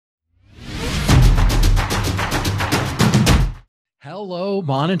Hello,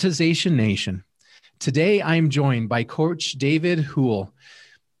 Monetization Nation. Today, I'm joined by Coach David Houle.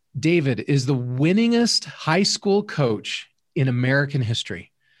 David is the winningest high school coach in American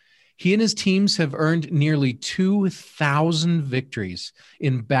history. He and his teams have earned nearly 2,000 victories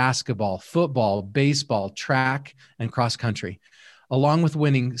in basketball, football, baseball, track, and cross country, along with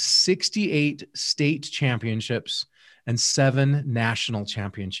winning 68 state championships and 7 national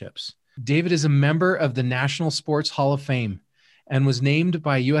championships. David is a member of the National Sports Hall of Fame and was named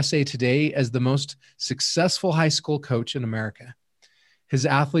by USA Today as the most successful high school coach in America. His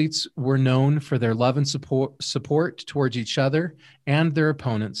athletes were known for their love and support towards each other and their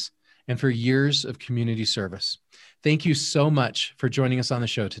opponents, and for years of community service. Thank you so much for joining us on the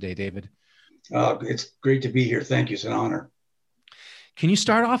show today, David. It's great to be here. Thank you. It's an honor. Can you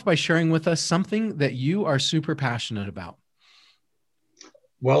start off by sharing with us something that you are super passionate about?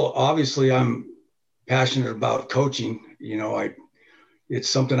 Well, obviously, I'm passionate about coaching. It's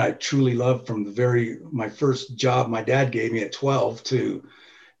something I truly love from my first job my dad gave me at 12 to,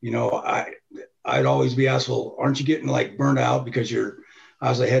 I'd always be asked, well, aren't you getting like burned out because I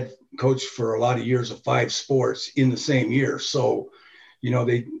was a head coach for a lot of years of 5 sports in the same year. So,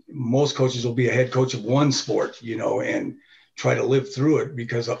 most coaches will be a head coach of one sport, and try to live through it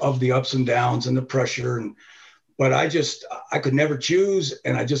because of the ups and downs and the pressure. But I could never choose.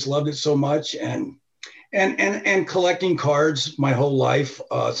 And I just loved it so much. And collecting cards my whole life,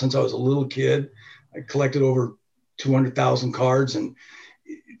 since I was a little kid. I collected over 200,000 cards. And,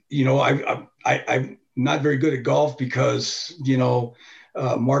 I'm not very good at golf because,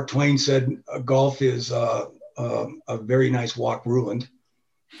 Mark Twain said golf is a very nice walk ruined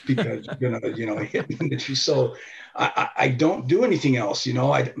because you're going to hit the tree. So I don't do anything else,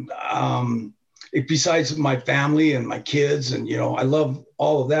 besides my family and my kids. And, I love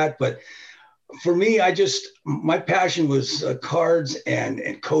all of that. But for me, my passion was cards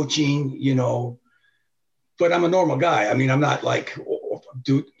and coaching, but I'm a normal guy. I mean, I'm not like,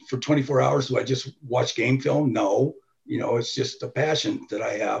 for 24 hours, do I just watch game film? No, it's just a passion that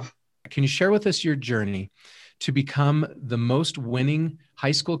I have. Can you share with us your journey to become the most winning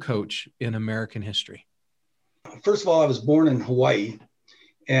high school coach in American history? First of all, I was born in Hawaii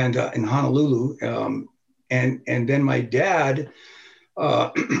and in Honolulu. And then my dad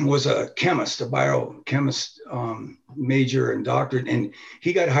was a chemist, a biochemist major and doctorate, and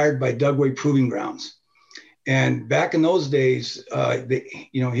he got hired by Dugway Proving Grounds. And back in those days,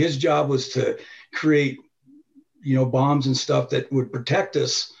 his job was to create, bombs and stuff that would protect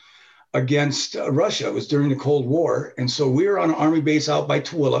us against Russia. It was during the Cold War. And so we were on an army base out by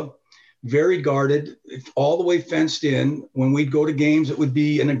Tooele, very guarded, all the way fenced in. When we'd go to games, it would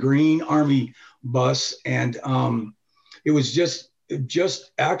be in a green army bus. And it was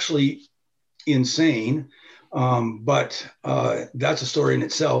just actually insane. But that's a story in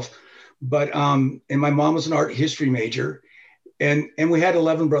itself. But, and my mom was an art history major and we had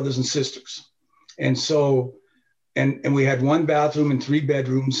 11 brothers and sisters. And so, and we had 1 bathroom and 3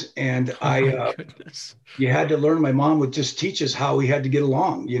 bedrooms. And you had to learn, my mom would just teach us how we had to get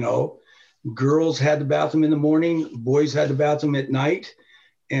along, girls had the bathroom in the morning, boys had the bathroom at night.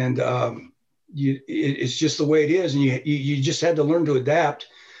 And, it's just the way it is. And you just had to learn to adapt,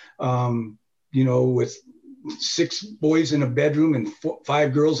 with 6 boys in a bedroom and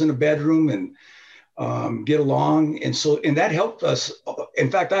 5 girls in a bedroom and get along. And that helped us. In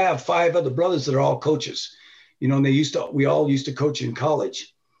fact, I have 5 other brothers that are all coaches, and we all used to coach in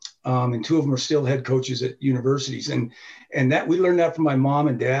college. And 2 of them are still head coaches at universities. And that we learned that from my mom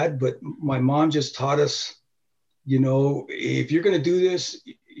and dad, but my mom just taught us, if you're going to do this,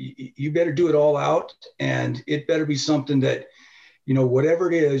 you better do it all out, and it better be something that,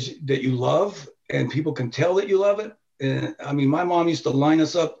 whatever it is that you love and people can tell that you love it. And I mean, my mom used to line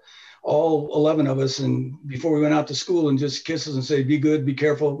us up, all 11 of us, and before we went out to school and just kiss us and say, be good, be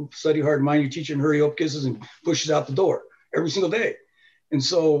careful, study hard, mind your teacher, and hurry up, kisses, and pushes out the door every single day. And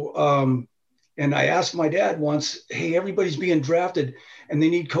so, and I asked my dad once, hey, everybody's being drafted and they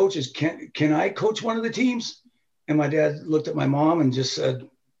need coaches. Can I coach one of the teams? And my dad looked at my mom and just said,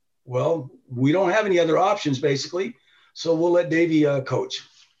 well, we don't have any other options, basically. So we'll let Davey coach.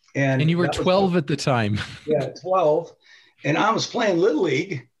 And you were 12 at the time. Yeah, 12. And I was playing Little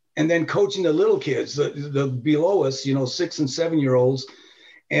League and then coaching the little kids, the below us, 6 and 7-year-olds.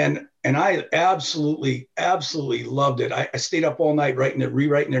 And I absolutely loved it. I stayed up all night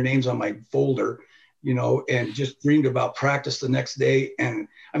rewriting their names on my folder, and just dreamed about practice the next day. And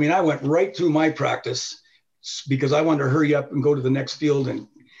I mean, I went right through my practice because I wanted to hurry up and go to the next field.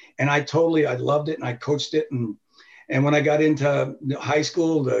 And I loved it, and I coached it. And when I got into high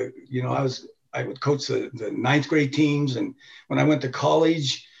school, I was I would coach the ninth grade teams. And when I went to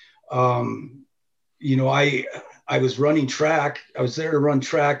college, you know, I was running track. I was there to run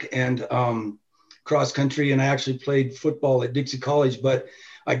track and cross country, and I actually played football at Dixie College. But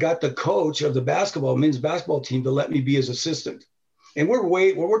I got the coach of the men's basketball team to let me be his assistant. And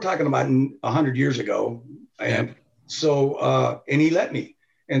we're talking about 100 years ago. And Yep. so, and he let me.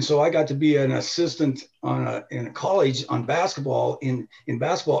 And so I got to be an assistant in a college on basketball in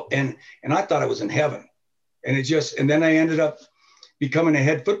basketball. And I thought I was in heaven. And then I ended up becoming a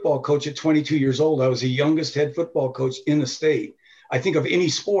head football coach at 22 years old. I was the youngest head football coach in the state, I think, of any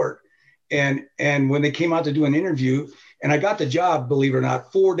sport. And when they came out to do an interview, and I got the job, believe it or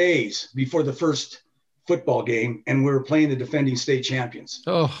not, 4 days before the first football game, and we were playing the defending state champions.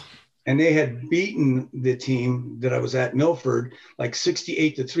 Oh, And they had beaten the team that I was at, Milford, like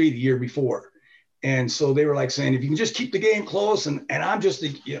 68-3 the year before. And so they were like saying, if you can just keep the game close, and I'm just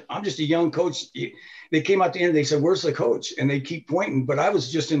a young coach. They came out the end, they said, where's the coach? And they keep pointing, but I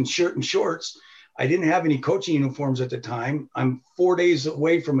was just in shirt and shorts. I didn't have any coaching uniforms at the time. I'm 4 days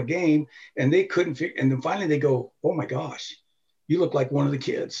away from a game, and they couldn't figure. And then finally they go, oh my gosh, you look like one of the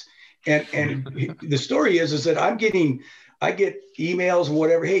kids. And the story is that I get emails and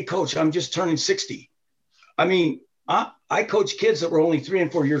whatever. Hey, coach, I'm just turning 60. I mean, I coach kids that were only 3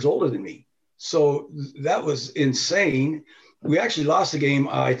 and 4 years older than me. So that was insane. We actually lost the game,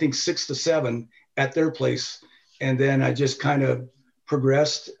 I think 6-7 at their place. And then I just kind of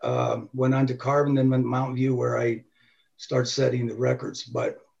progressed, went on to Carbon, then went to Mountain View, where I started setting the records.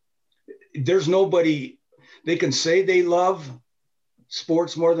 But there's nobody, they can say they love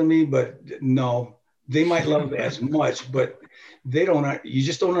sports more than me, but no, they might love it as much, but you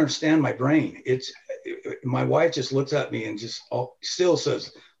just don't understand my brain. My wife just looks at me and just still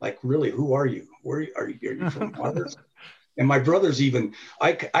says, like, really, who are you? Where are you from Mars? And my brothers even,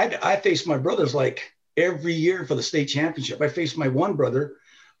 I faced my brothers like every year for the state championship. I faced my one brother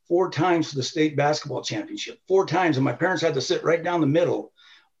 4 times for the state basketball championship, 4 times. And my parents had to sit right down the middle,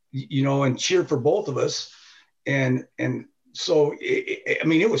 you know, and cheer for both of us. And so, I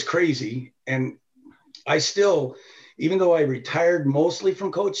mean, it was crazy. And I still, even though I retired mostly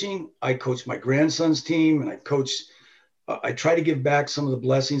from coaching, I coached my grandson's team, and I try to give back some of the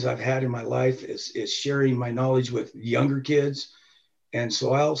blessings I've had in my life is sharing my knowledge with younger kids. And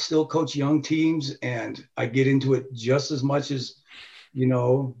so I'll still coach young teams, and I get into it just as much as, you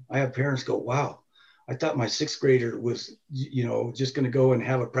know, I have parents go, wow, I thought my 6th grader was, you know, just going to go and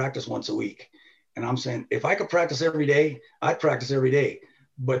have a practice once a week. And I'm saying, if I could practice every day, I'd practice every day,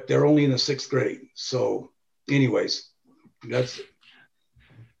 but they're only in the 6th grade. So anyways, that's,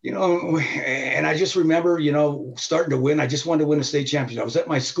 you know, and I just remember, you know, starting to win. I just wanted to win a state championship. I was at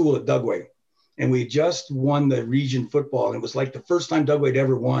my school at Dugway, and we just won the region football. And it was like the first time Dugway had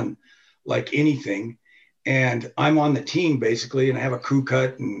ever won like anything. And I'm on the team basically, and I have a crew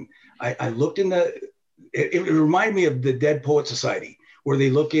cut. And I looked in it reminded me of the Dead Poet Society, where they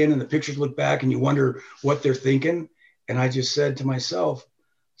look in and the pictures look back and you wonder what they're thinking. And I just said to myself,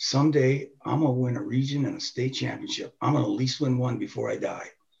 someday I'm going to win a region and a state championship. I'm going to at least win one before I die.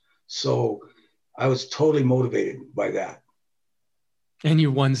 So I was totally motivated by that. and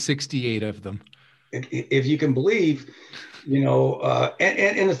you won 68 of them. If you can believe, you know,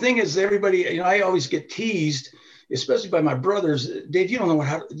 and the thing is, everybody, you know, I always get teased, especially by my brothers. Dave, you don't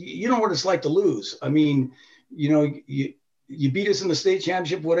know you know what it's like to lose. I mean, you know, you beat us in the state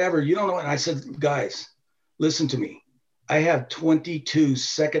championship, whatever. You don't know. And I said, guys, listen to me. I have 22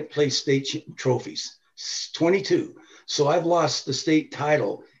 second place state trophies, 22. So I've lost the state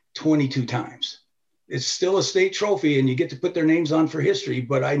title 22 times. It's still a state trophy, and you get to put their names on for history,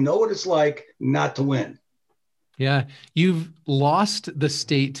 but I know what it's like not to win. Yeah. You've lost the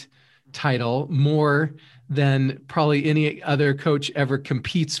state title more than probably any other coach ever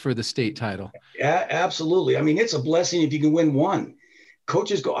competes for the state title. Yeah, absolutely. I mean, it's a blessing if you can win one.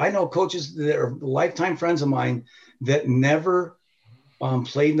 I know coaches that are lifetime friends of mine that never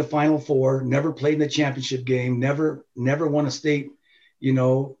played in the Final Four, never played in the championship game, never won a state, you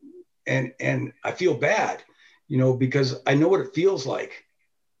know, and I feel bad, you know, because I know what it feels like,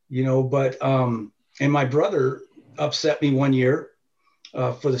 you know, but, and my brother upset me one year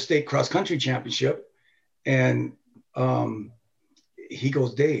for the state cross country championship. And he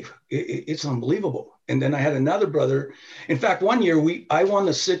goes, Dave, it's unbelievable. And then I had another brother. In fact, one year I won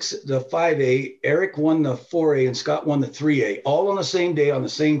the 5A, Eric won the 4A, and Scott won the 3A, all on the same day on the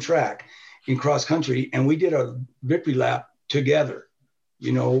same track in cross country. And we did a victory lap together,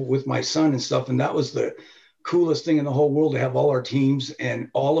 you know, with my son and stuff. And that was the coolest thing in the whole world, to have all our teams and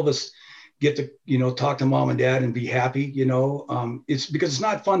all of us get to, you know, talk to mom and dad and be happy, you know. It's because it's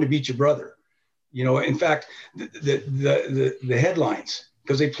not fun to beat your brother. In fact, the headlines,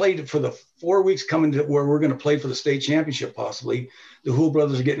 because they played for the 4 weeks coming to where we're going to play for the state championship, possibly. The Hool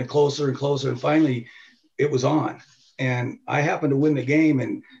brothers are getting closer and closer. And finally it was on. And I happened to win the game.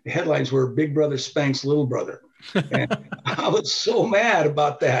 And the headlines were Big Brother spanks Little Brother. And I was so mad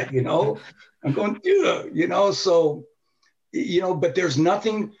about that, I'm going, so, but there's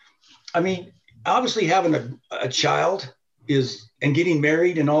nothing. I mean, obviously having a child and getting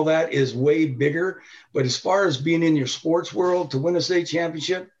married and all that is way bigger. But as far as being in your sports world to win a state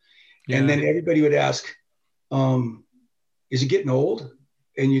championship, and then everybody would ask, is it getting old?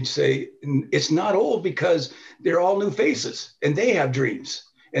 And you'd say, it's not old, because they're all new faces and they have dreams.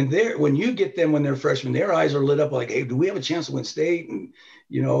 And when you get them, when they're freshmen, their eyes are lit up like, hey, do we have a chance to win state? And,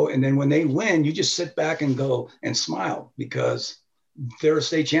 and then when they win, you just sit back and go and smile, because they're a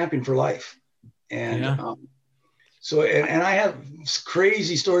state champion for life. And and I have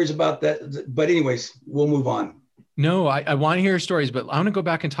crazy stories about that. But anyways, we'll move on. No, I want to hear stories, but I want to go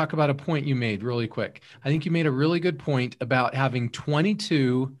back and talk about a point you made really quick. I think you made a really good point about having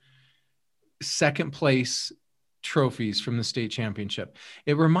 22 second place trophies from the state championship.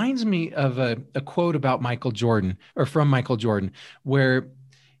 It reminds me of a quote about Michael Jordan, or from Michael Jordan, where,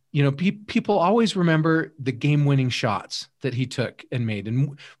 people always remember the game-winning shots that he took and made,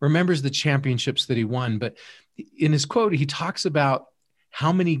 and remembers the championships that he won. But in his quote, he talks about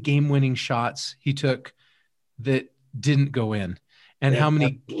how many game-winning shots he took that didn't go in, and how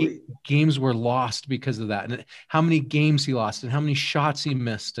many games were lost because of that, and how many games he lost, and how many shots he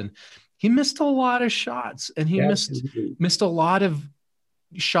missed. And he missed a lot of shots, and he missed a lot of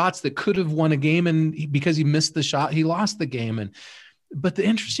shots that could have won a game. And because he missed the shot, he lost the game. But the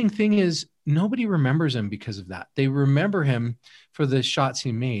interesting thing is, nobody remembers him because of that. They remember him for the shots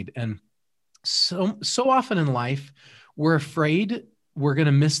he made. And so often in life, we're afraid we're going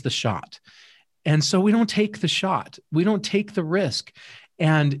to miss the shot. And so we don't take the shot. We don't take the risk.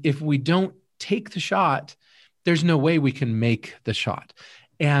 And if we don't take the shot, there's no way we can make the shot.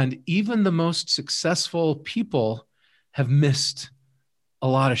 And even the most successful people have missed a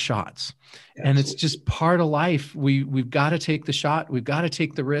lot of shots. Absolutely. And it's just part of life. We've got to take the shot. We've got to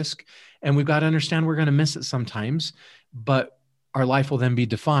take the risk, and we've got to understand we're going to miss it sometimes, but our life will then be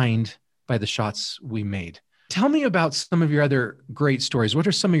defined by the shots we made. Tell me about some of your other great stories. What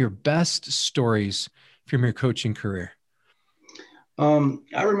are some of your best stories from your coaching career?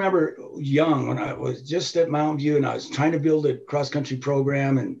 I remember young, when I was just at Mountain View and I was trying to build a cross-country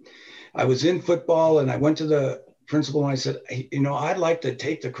program, and I was in football, and I went to the principal and I said, hey, I'd like to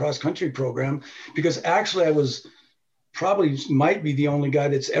take the cross-country program, because actually I might be the only guy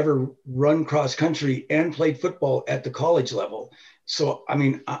that's ever run cross-country and played football at the college level. So, I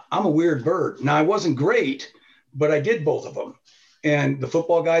mean, I'm a weird bird. Now, I wasn't great, but I did both of them. And the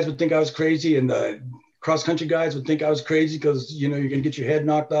football guys would think I was crazy, and the cross-country guys would think I was crazy, because, you're going to get your head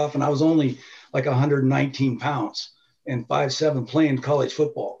knocked off. And I was only like 119 pounds and 5'7" playing college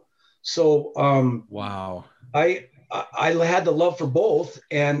football. So, wow. I had the love for both.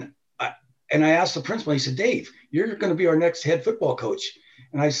 And I asked the principal, he said, Dave, you're going to be our next head football coach.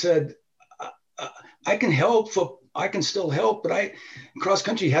 And I said, I can help. I can still help, but cross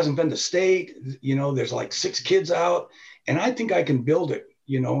country hasn't been to state, there's like 6 kids out, and I think I can build it,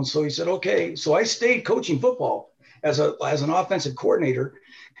 And so he said, okay. So I stayed coaching football as an offensive coordinator.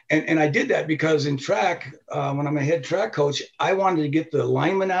 And I did that because in track, when I'm a head track coach, I wanted to get the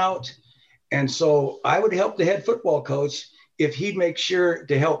linemen out. And so I would help the head football coach if he'd make sure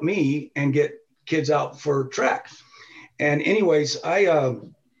to help me and get kids out for track. And anyways,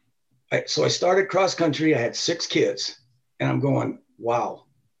 so I started cross country. I had 6 kids, and I'm going, wow.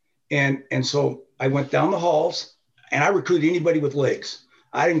 And so I went down the halls, and I recruited anybody with legs.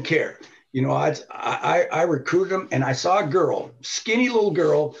 I didn't care. I recruited them, and I saw a girl, skinny little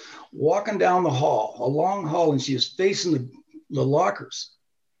girl, walking down the hall, a long hall, and she was facing the lockers,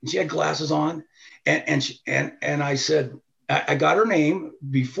 and she had glasses on. And I said, I got her name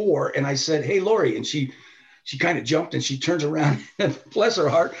before, and I said, hey, Lori. And she kind of jumped, and she turns around, and bless her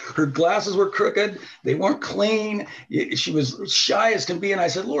heart, her glasses were crooked. They weren't clean. She was shy as can be. And I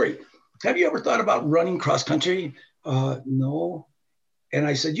said, Lori, have you ever thought about running cross country? No. And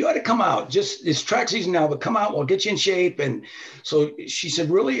I said, you ought to come out. It's track season now, but come out. We'll get you in shape. And so she said,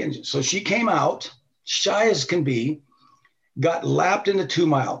 really? And so she came out, shy as can be, got lapped in the 2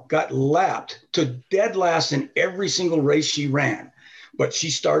 mile, got lapped to dead last in every single race she ran. But she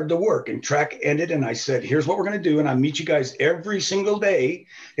started to work, and track ended. And I said, here's what we're going to do. And I meet you guys every single day,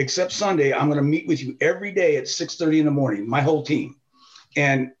 except Sunday. I'm going to meet with you every day at 6:30 in the morning, my whole team.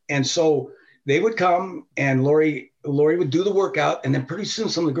 And so they would come, and Lori would do the workout. And then pretty soon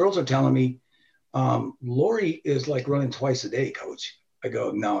some of the girls are telling me, Lori is like running twice a day, coach. I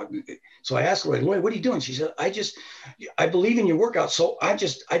go, no. So I asked Lori, what are you doing? She said, I believe in your workout. So I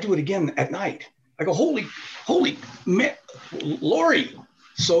do it again at night. I go, holy man, Lori.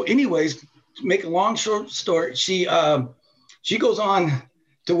 So anyways, to make a long short story, she goes on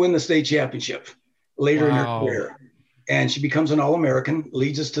to win the state championship later in her career. And she becomes an All-American,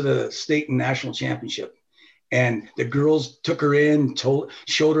 leads us to the state and national championship. And the girls took her in,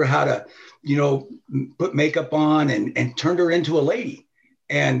 showed her how to, put makeup on and turned her into a lady.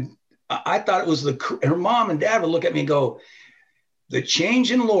 And I thought it was her mom and dad would look at me and go, the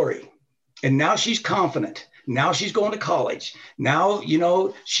change in Lori. And now she's confident. Now she's going to college. Now,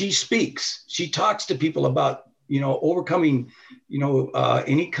 she speaks. She talks to people about, overcoming,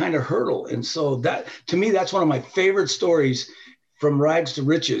 any kind of hurdle. And so that, to me, that's one of my favorite stories from rags to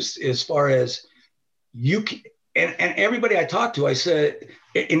riches, as far as and everybody I talk to, I said,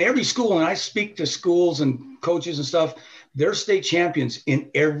 in every school, and I speak to schools and coaches and stuff, there's state champions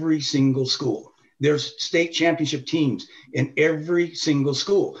in every single school. There's state championship teams in every single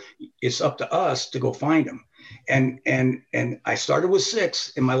school. It's up to us to go find them. And I started with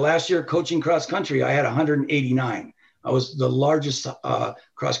 6. In my last year coaching cross country, I had 189. I was the largest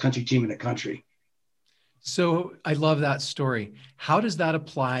cross country team in the country. So I love that story. How does that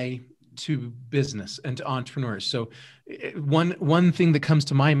apply to business and to entrepreneurs? So one thing that comes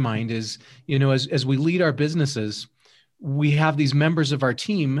to my mind is, as we lead our businesses, we have these members of our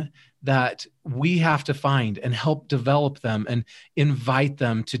team that we have to find and help develop them and invite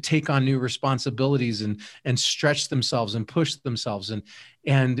them to take on new responsibilities and stretch themselves and push themselves.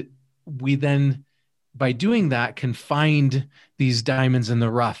 And we then, by doing that, can find these diamonds in the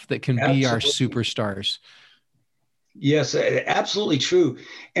rough that can be our superstars. Yes, absolutely true.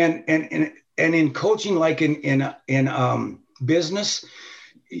 And in coaching, like in business,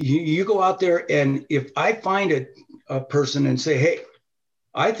 you go out there, and if I find a person and say, hey,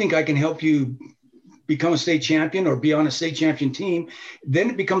 I think I can help you become a state champion or be on a state champion team, then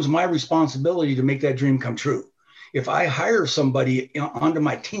it becomes my responsibility to make that dream come true. If I hire somebody onto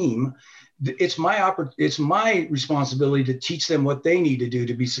my team, it's my responsibility to teach them what they need to do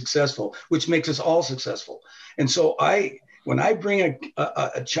to be successful, which makes us all successful. And so when I bring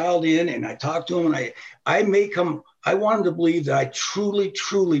a child in and I talk to them, and I want them to believe that I truly,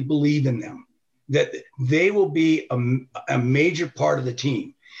 truly believe in them, that they will be a major part of the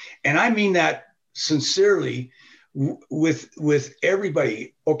team. And I mean that sincerely with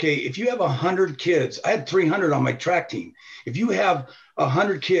everybody. Okay, if you have 100 kids, I had 300 on my track team. If you have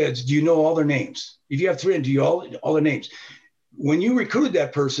 100 kids, do you know all their names? If you have 300, do you all their names? When you recruited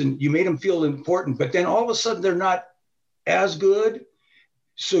that person, you made them feel important, but then all of a sudden they're not as good.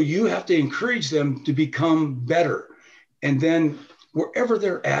 So you have to encourage them to become better. And then wherever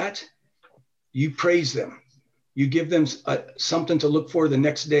they're at, you praise them. You give them something to look for the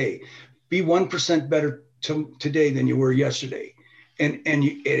next day. Be 1% better today than you were yesterday. And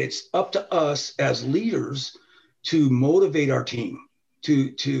it's up to us as leaders to motivate our team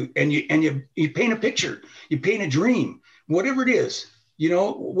and you paint a picture, you paint a dream, whatever it is,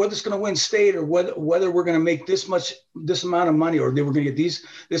 whether it's going to win state or whether we're going to make this amount of money, or they were going to get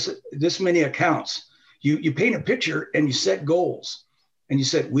this many accounts. You paint a picture and you set goals, and you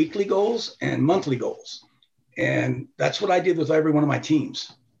set weekly goals and monthly goals. And that's what I did with every one of my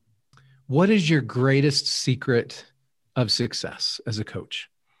teams. What is your greatest secret of success as a coach?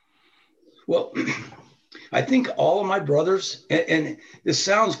 Well, I think all of my brothers, and this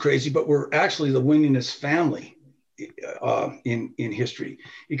sounds crazy, but we're actually the winningest family in history,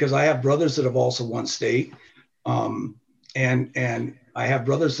 because I have brothers that have also won state. And I have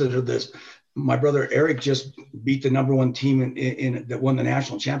brothers that are this. My brother Eric just beat the #1 team in that won the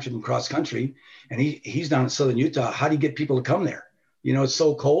national championship in cross country, and he's down in Southern Utah. How do you get people to come there? It's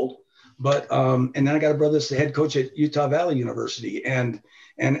so cold. But and then I got a brother that's the head coach at Utah Valley University, and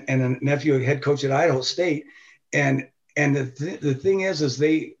a nephew head coach at Idaho State. And the thing is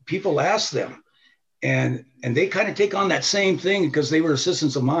people ask them, and they kind of take on that same thing because they were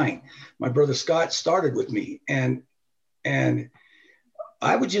assistants of mine. My brother Scott started with me, and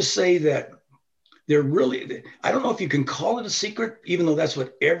I would just say that they're really, I don't know if you can call it a secret, even though that's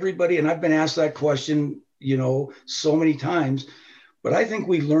what everybody, and I've been asked that question, so many times, but I think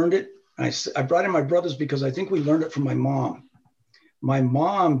we learned it. I brought in my brothers because I think we learned it from my mom. My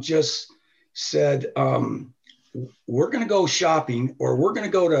mom just said, we're going to go shopping, or we're going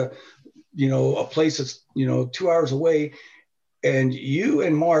to go to, a place that's, 2 hours away. And you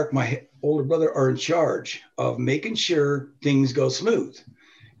and Mark, my older brother, are in charge of making sure things go smooth,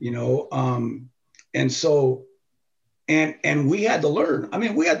 and so, and we had to learn. I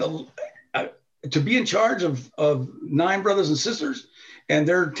mean, to be in charge of 9 brothers and sisters, and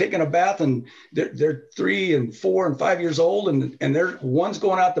they're taking a bath, and they're 3 and 4 and 5 years old, and they're one's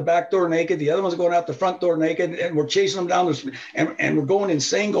going out the back door naked, the other one's going out the front door naked, and we're chasing them down the street, and we're going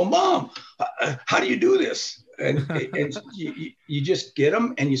insane, go, Mom, how do you do this? And you just get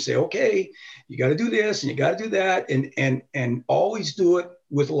them and you say, okay, you got to do this and you got to do that, and always do it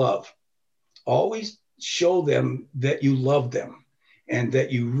with love. Always show them that you love them and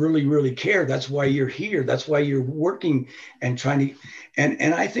that you really, really care. That's why you're here. That's why you're working and trying to,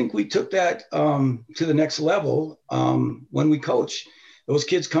 and I think we took that to the next level when we coach. Those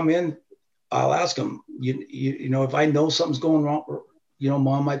kids come in, I'll ask them, you know, if I know something's going wrong, or, you know,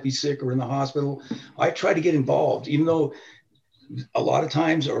 Mom might be sick or in the hospital, I try to get involved, even though a lot of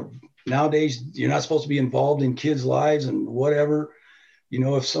times, or nowadays, you're not supposed to be involved in kids' lives and whatever. You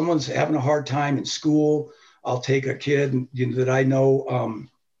know, if someone's having a hard time in school, I'll take a kid that I know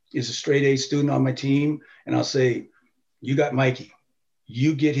is a straight A student on my team, and I'll say, you got Mikey,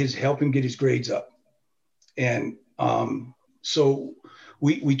 you help him get his grades up. And so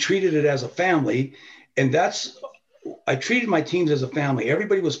we treated it as a family, and I treated my teams as a family.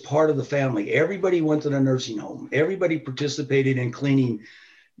 Everybody was part of the family. Everybody went to the nursing home. Everybody participated in cleaning,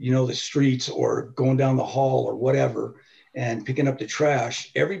 you know, the streets or going down the hall or whatever, and picking up the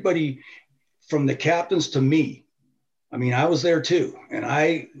trash. Everybody, from the captains to me, I mean, I was there too. And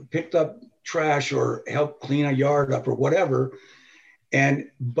I picked up trash or helped clean a yard up or whatever.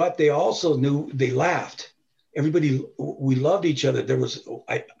 But they also knew, they laughed. Everybody, we loved each other.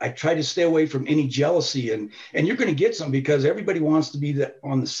 I tried to stay away from any jealousy, and you're going to get some, because everybody wants to be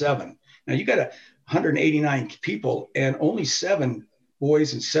on the 7. Now you got 189 people, and only 7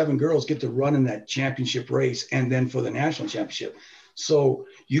 boys and 7 girls get to run in that championship race, and then for the national championship. So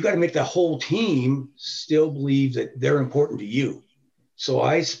you got to make the whole team still believe that they're important to you. So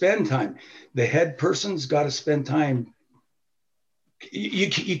I spend time. The head person's got to spend time. You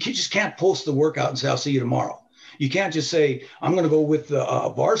just can't post the workout and say, I'll see you tomorrow. You can't just say, I'm going to go with the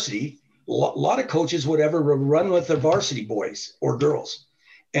varsity. A lot of coaches would ever run with the varsity boys or girls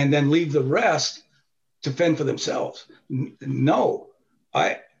and then leave the rest to fend for themselves. No,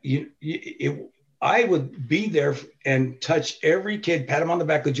 I would be there and touch every kid, pat them on the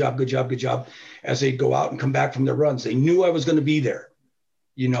back, good job, good job, good job, as they go out and come back from their runs. They knew I was going to be there,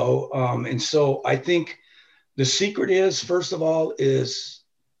 you know? And so I think the secret is, first of all, is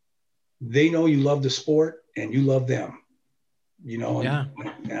they know you love the sport and you love them, you know? Yeah.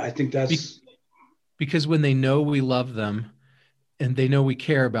 And I think that's because when they know we love them and they know we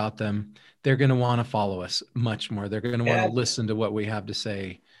care about them, they're going to want to follow us much more. They're going to want to listen to what we have to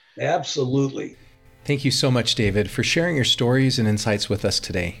say. Absolutely. Thank you so much, David, for sharing your stories and insights with us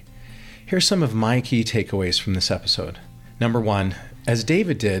today. Here's some of my key takeaways from this episode. Number 1, as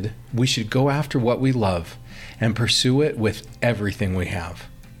David did, we should go after what we love and pursue it with everything we have.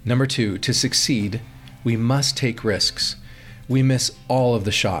 Number 2, to succeed, we must take risks. We miss all of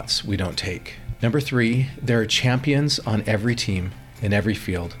the shots we don't take. Number 3, there are champions on every team, in every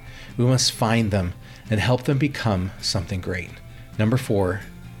field. We must find them and help them become something great. Number 4,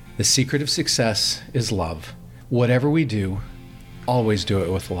 the secret of success is love. Whatever we do, always do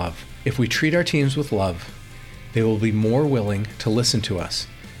it with love. If we treat our teams with love, they will be more willing to listen to us,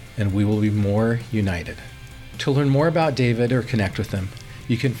 and we will be more united. To learn more about David or connect with him,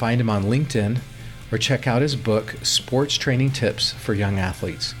 you can find him on LinkedIn or check out his book, Sports Training Tips for Young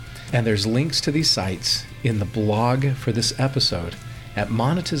Athletes. And there's links to these sites in the blog for this episode at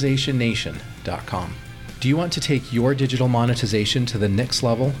monetizationnation.com. Do you want to take your digital monetization to the next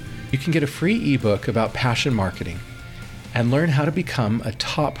level? You can get a free ebook about passion marketing and learn how to become a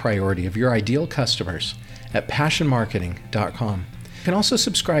top priority of your ideal customers at passionmarketing.com. You can also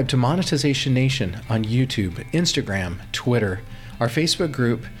subscribe to Monetization Nation on YouTube, Instagram, Twitter, our Facebook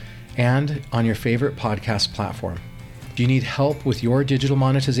group, and on your favorite podcast platform. Do you need help with your digital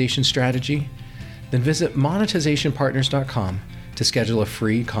monetization strategy? Then visit monetizationpartners.com to schedule a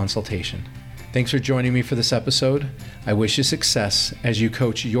free consultation. Thanks for joining me for this episode. I wish you success as you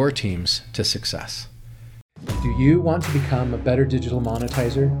coach your teams to success. Do you want to become a better digital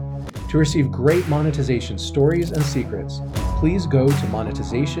monetizer? To receive great monetization stories and secrets, please go to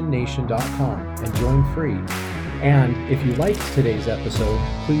monetizationnation.com and join free. And if you liked today's episode,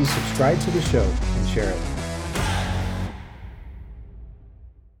 please subscribe to the show and share it.